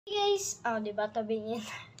guys! Oh, diba? Tabi niya.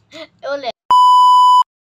 Ulit.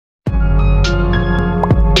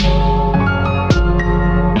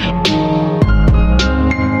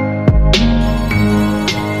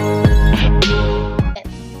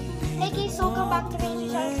 Hey guys, so welcome back to my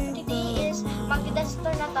channel. Today is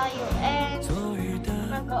mag-duster na tayo and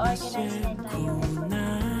mag-organize na tayo.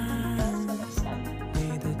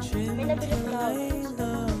 May nabili cloud.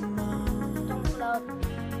 Itong cloud.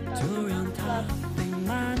 Cloud.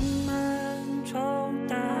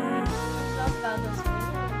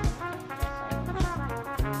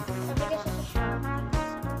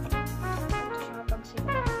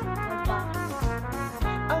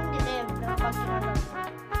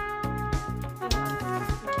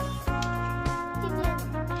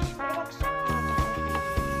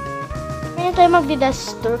 Ngayon tayo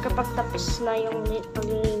magdi-duster kapag tapos na yung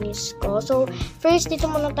paglilinis ko. So, first, dito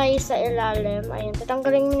muna tayo sa ilalim. Ayan,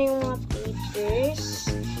 tatanggalin mo na yung mga papers.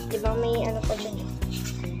 Diba may ano pa dyan?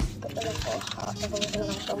 Patuloy ko. Tatanggalin ko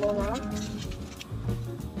lang ito muna.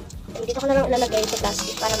 And dito ko na lang ilalagay sa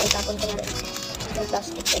plastic para may tapon ko na rin yung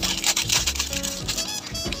plastic.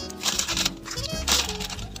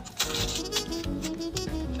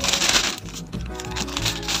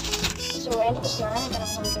 So, ayan, tapos na.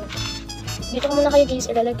 Dito ko muna kayo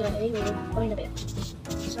guys ilalagay. Okay na ba yun?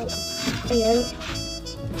 So, ayan.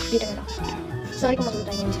 Dito na lang. Sorry kung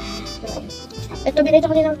magpunta yun. Pero ayan. Ito,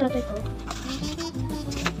 binita ko din ang tatay ko.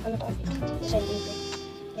 Ano to? Design dito.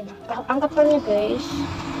 Ayan. Ang kapal niya guys.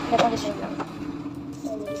 Ito ang design lang.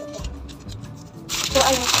 So,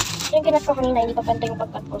 ayan. Yung kinat ko kanina, hindi pa pantay yung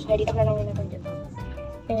pagkat ko. So, dito ko na lang nilagay dito.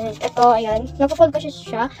 And ito, ayan. Napafold kasi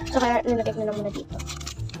siya. So, kaya nilagay ko na lang muna dito.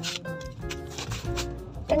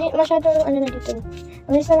 Masyado ano na dito.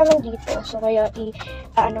 Alis na naman dito. So, kaya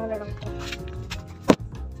ano na lang ito.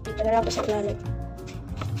 Dito na lang ito sa ilalim.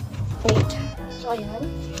 Wait. So, ayan.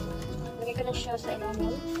 Lagay ko na siya sa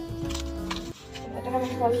ilalim. Ito naman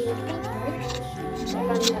yung family paper. Sa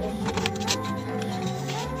ilalim na rin.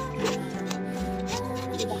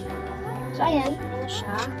 Diba? So, ayan. Ayan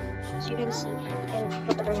siya. So, you can see. And,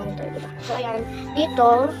 protocol naman ito. Diba? So, ayan. Dito,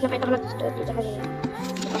 napita ko na dito. Dito kanina.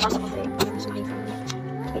 Napapasok ko rin. So, dito.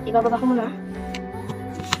 Wait, ibababa ko muna.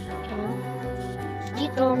 Okay.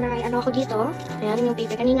 Dito, ano ako dito. Ayan, yung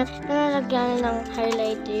paper. Kanina, nalalagyan ng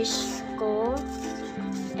highlighters ko.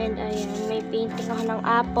 And ayan, may painting ako ng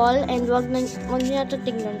apple. And wag niyo ito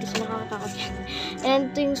tignan kasi nakakatakot yan.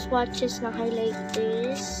 And ito yung swatches ng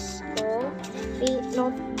highlighters ko.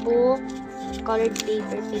 Notebook, colored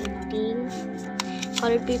paper painting.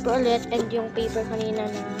 Colored paper ulit. And yung paper kanina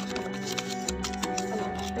na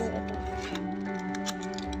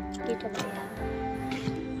dito na yan.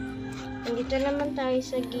 And dito naman tayo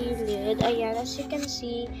sa gilid. Ayan, as you can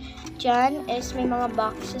see, dyan is may mga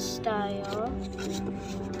boxes tayo.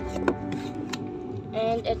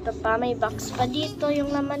 And ito pa, may box pa dito.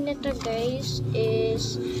 Yung laman nito guys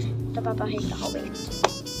is, ito papakita ko, wait.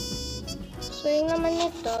 So, yung laman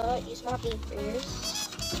nito is mga papers.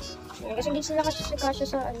 Ayan, kasi hindi sila kasya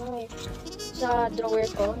sa ano eh, sa drawer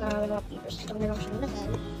ko na mga papers. Ito na lang siya nilagay.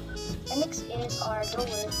 And next is our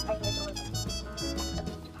drawer. Ay, may drawer.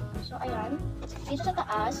 So, ayan. Dito sa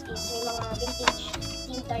taas is may mga vintage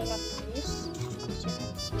tintay na papers.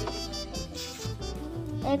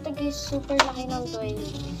 Ito guys, super laki ng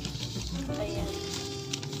toilet. Ayan.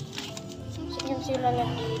 So, yan sila na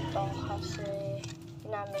dito kasi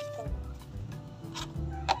ginamit ko.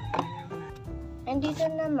 And dito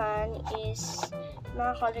naman is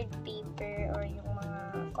mga colored paper or yung mga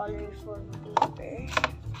colorful paper.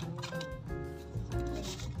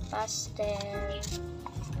 Pastel.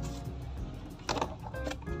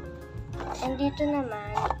 And dito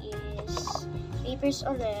naman is papers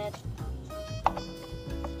ulit.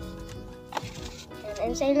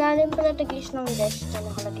 And sa ilalim pala ito guys ng desk na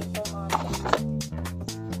nakalagay ito mga desk.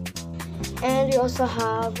 And we also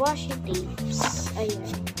have washi tapes. Ayan.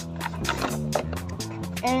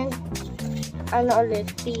 And ano ulit,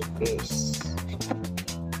 papers.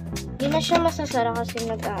 Hindi na siya masasara kasi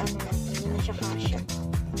nag-aano na. Hindi na siya kasya.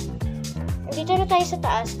 Dito na tayo sa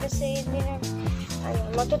taas kasi hindi na,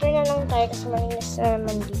 magtutur na lang tayo kasi malinis na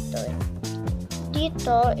naman dito eh.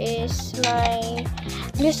 Dito is may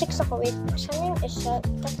glue sticks ako. Wait, saan yung isa?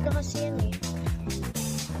 Tatlo kasi yan eh.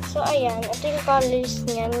 So, ayan. Ito yung colors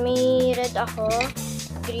niyan. May red ako.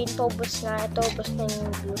 Green, paubos na. Ito, ubos na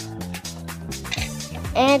yung blue.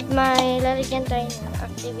 And may lalagyan tayo ng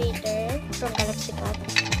activator from Galaxy Cut.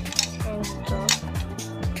 And ito.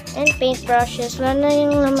 And paint brushes. Wala na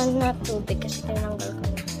yung laman na tubig kasi tinanggal ko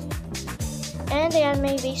na. And ayan,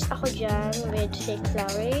 may base ako dyan with fake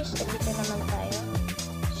flowers. And dito naman tayo.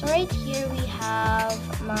 So right here we have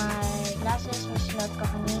my pinanood ko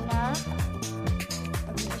kanina.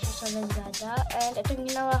 Pagdito siya sa Lazada. And ito yung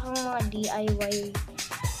ginawa kong mga DIY.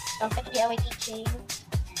 Ito DIY keychain.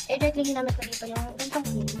 Directly ginamit ko dito yung gantong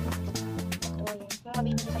green. Ito yun. Yung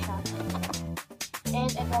mabibili sa shop.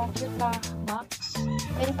 And ito ang cute na box.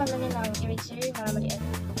 Pwede pa lang ng eraser, mga maliit.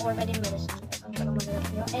 Or pwede yung medicine. Ito ang parang maliit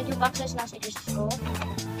nyo. And yung boxes na stickers ko.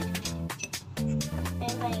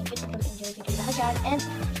 And may cute little enjoy video lahat dyan. And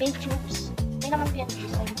paint tubes. May naman paint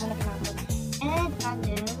tubes. So, hindi ko na pinapag. And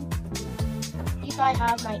then, dito I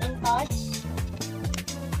have my inputs.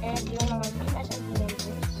 And yung mga PSNP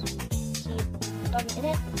members. Si Tommy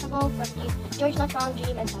Init, Sabo, Pati, George Lachon,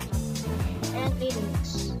 Dream, and Sasa. And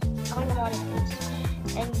lyrics. Ako yung mga lyrics.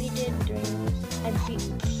 And beaded rings. And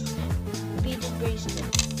beaded bracelet.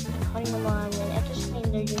 Ako yung mga yan. Ito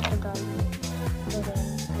slender yung tagalog. Ito.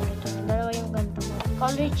 Dalawa yung ganito mo.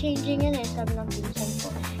 Color changing yan eh. Sabi ng pinsan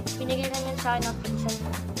ko. Pinigyan lang yan sa akin ng pinsan ko.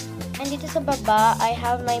 And dito sa baba, I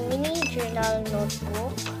have my mini journal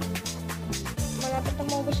notebook. Malapit na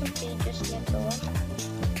maubos yung pages nito.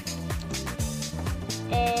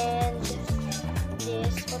 And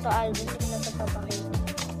this photo album. Hindi ko na ito papakita.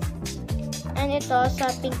 And ito, sa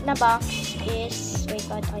pink na box is, wait,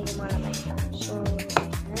 bakit tayo mga naman. So,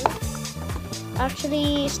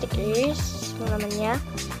 actually, stickers, mga naman niya.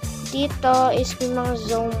 Dito is may mga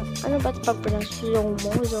zoom, ano ba ito pag-pronounce?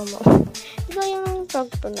 Zomo. Ito yung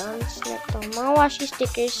pag-pronounce nito. Mga washi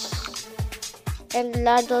stickers. And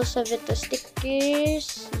Ladle Savita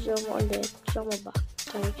stickers. Zomo ulit. Zomo ba?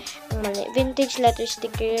 Sorry. Mali. Vintage letter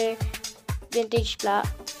sticker. Vintage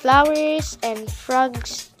flowers and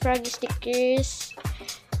froggy stickers,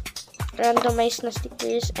 randomized na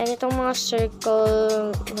stickers, and itong mga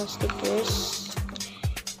circle na stickers,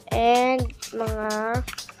 and mga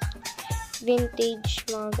vintage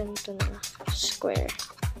mga ganito na square.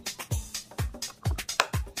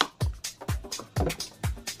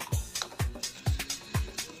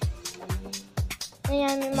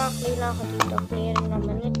 Ayan, may mga clay na ako dito. Clay rin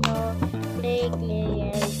naman ito. Clay,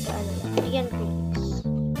 and ano, bigyan clays.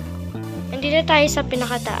 Nandito tayo sa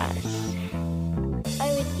pinakataas. Ay,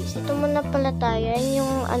 wait, please. Ito muna pala tayo. Yan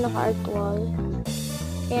yung ano, art wall.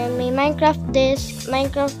 Ayan, may Minecraft disc,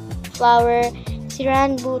 Minecraft flower,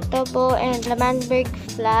 Siran Butabo, and Lamanberg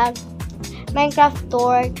flag, Minecraft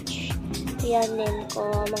torch. Ayan, name ko.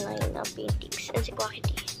 Mga yun ang paintings. And si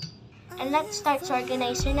Quackity. And let's start sa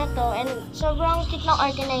organizer na to. And sobrang cute ng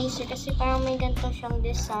organizer kasi parang may ganito siyang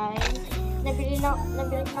design. Nabili lang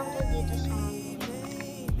to dito sa amin.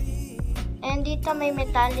 And dito may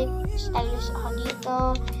metallic stylus ako dito.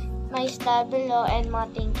 May stabilo and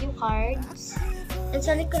mga thank you cards. And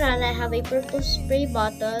sa likuran, I have a purple spray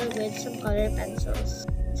bottle with some color pencils.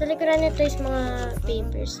 Sa likuran nito is mga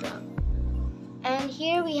papers lang. And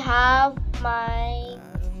here we have my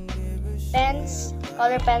pens,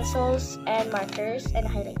 color pencils, and markers, and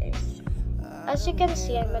highlighters. As you can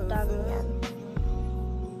see, ang madami yan.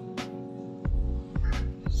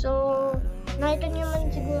 So, nakita nyo man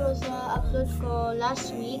siguro sa upload ko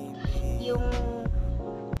last week, yung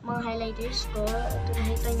mga highlighters ko. Ito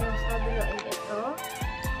nakita nyo sa below and ito.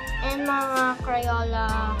 And mga Crayola,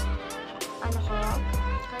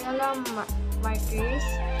 Crayola markers,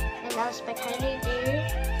 and Aspect highlighter,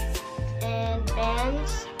 and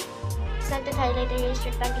pens, slanted highlighters,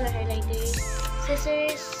 rectangular highlighters,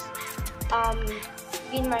 scissors,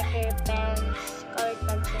 green marker, pens, colored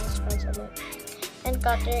pencils, and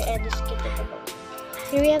cutter, and this cute little ball.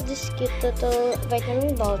 Here we have this cute little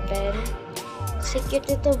vitamin ball pen, this cute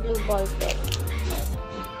little blue ball pen,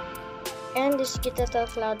 and this cute little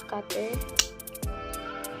cloud cutter.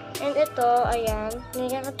 And ito, ayan,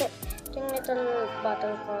 yung little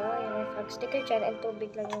bottle ko, yung flag sticker dyan, and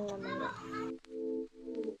tubig lang yung laman niya.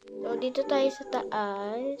 So, dito tayo sa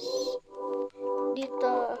taas.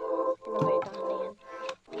 Dito, pinabaitan na yan.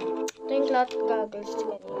 Ito yung cloud goggles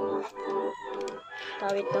kanina.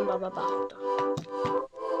 Tawid ng bababa ko to.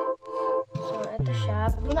 So, ito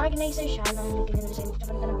siya. Pag na-organizer siya, hindi ka nila sa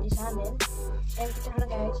kanta na sa amin. And ito na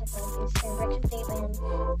guys, ito is direction tape. Ayan.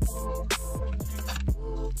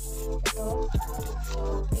 Ito.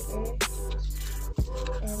 Paper.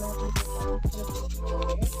 And mga paper.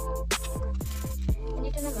 And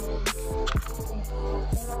dito naman.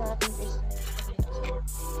 May mga papers na.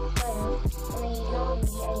 So, ayan. May long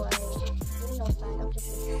DIY. Yung notepad of the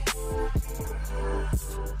future.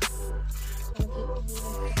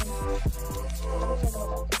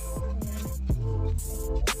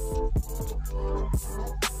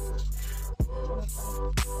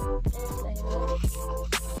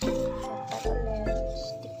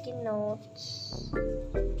 Sticky notes.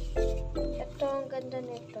 Ito, ang ganda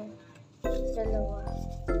nito. Dalawa.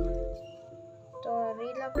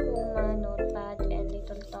 Kuma, notepad, and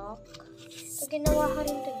little talk. So, ginawa ko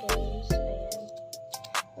rin to guys. Ayan.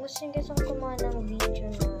 Gusto nyo guys ang kumuha ng video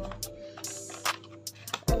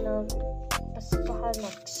na baka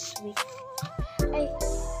next week. Ay,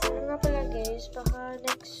 nga pala guys, baka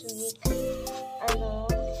next week,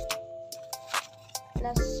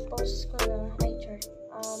 last post ko na,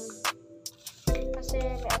 kasi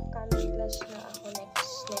may upcoming class na ako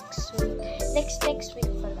next week. Next week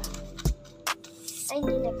pala. Ay,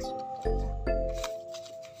 hindi next week pala.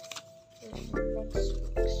 Next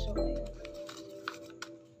week, so ayun.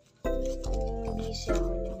 Busy ako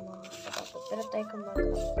niyo mga kapatid, pero tayo kung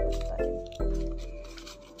mag-upload tayo.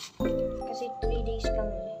 Kasi 3 days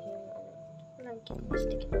kami yung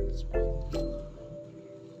sticky notes pa.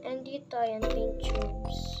 And dito, ayan, paint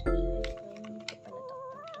tubes. Hindi pa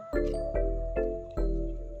natakpan to.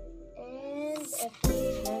 And eto,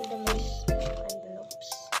 randomized envelopes.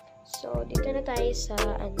 So, dito na tayo sa,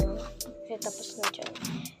 kaya tapos na dyan.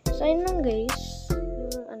 So, ayun lang guys.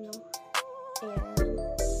 Yung ayan. Yan,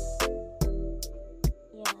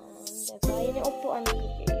 diba? Yan yung upuan ko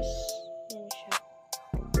guys. Yan siya.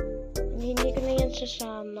 Hindi ko na yan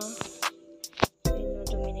sasama. Ayun,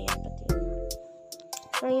 dumi na yan pati.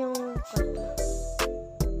 So, yung kwarto.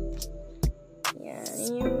 Yan,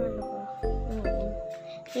 yung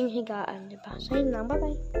yung higaan, diba? So, yun lang.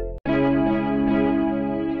 Bye-bye.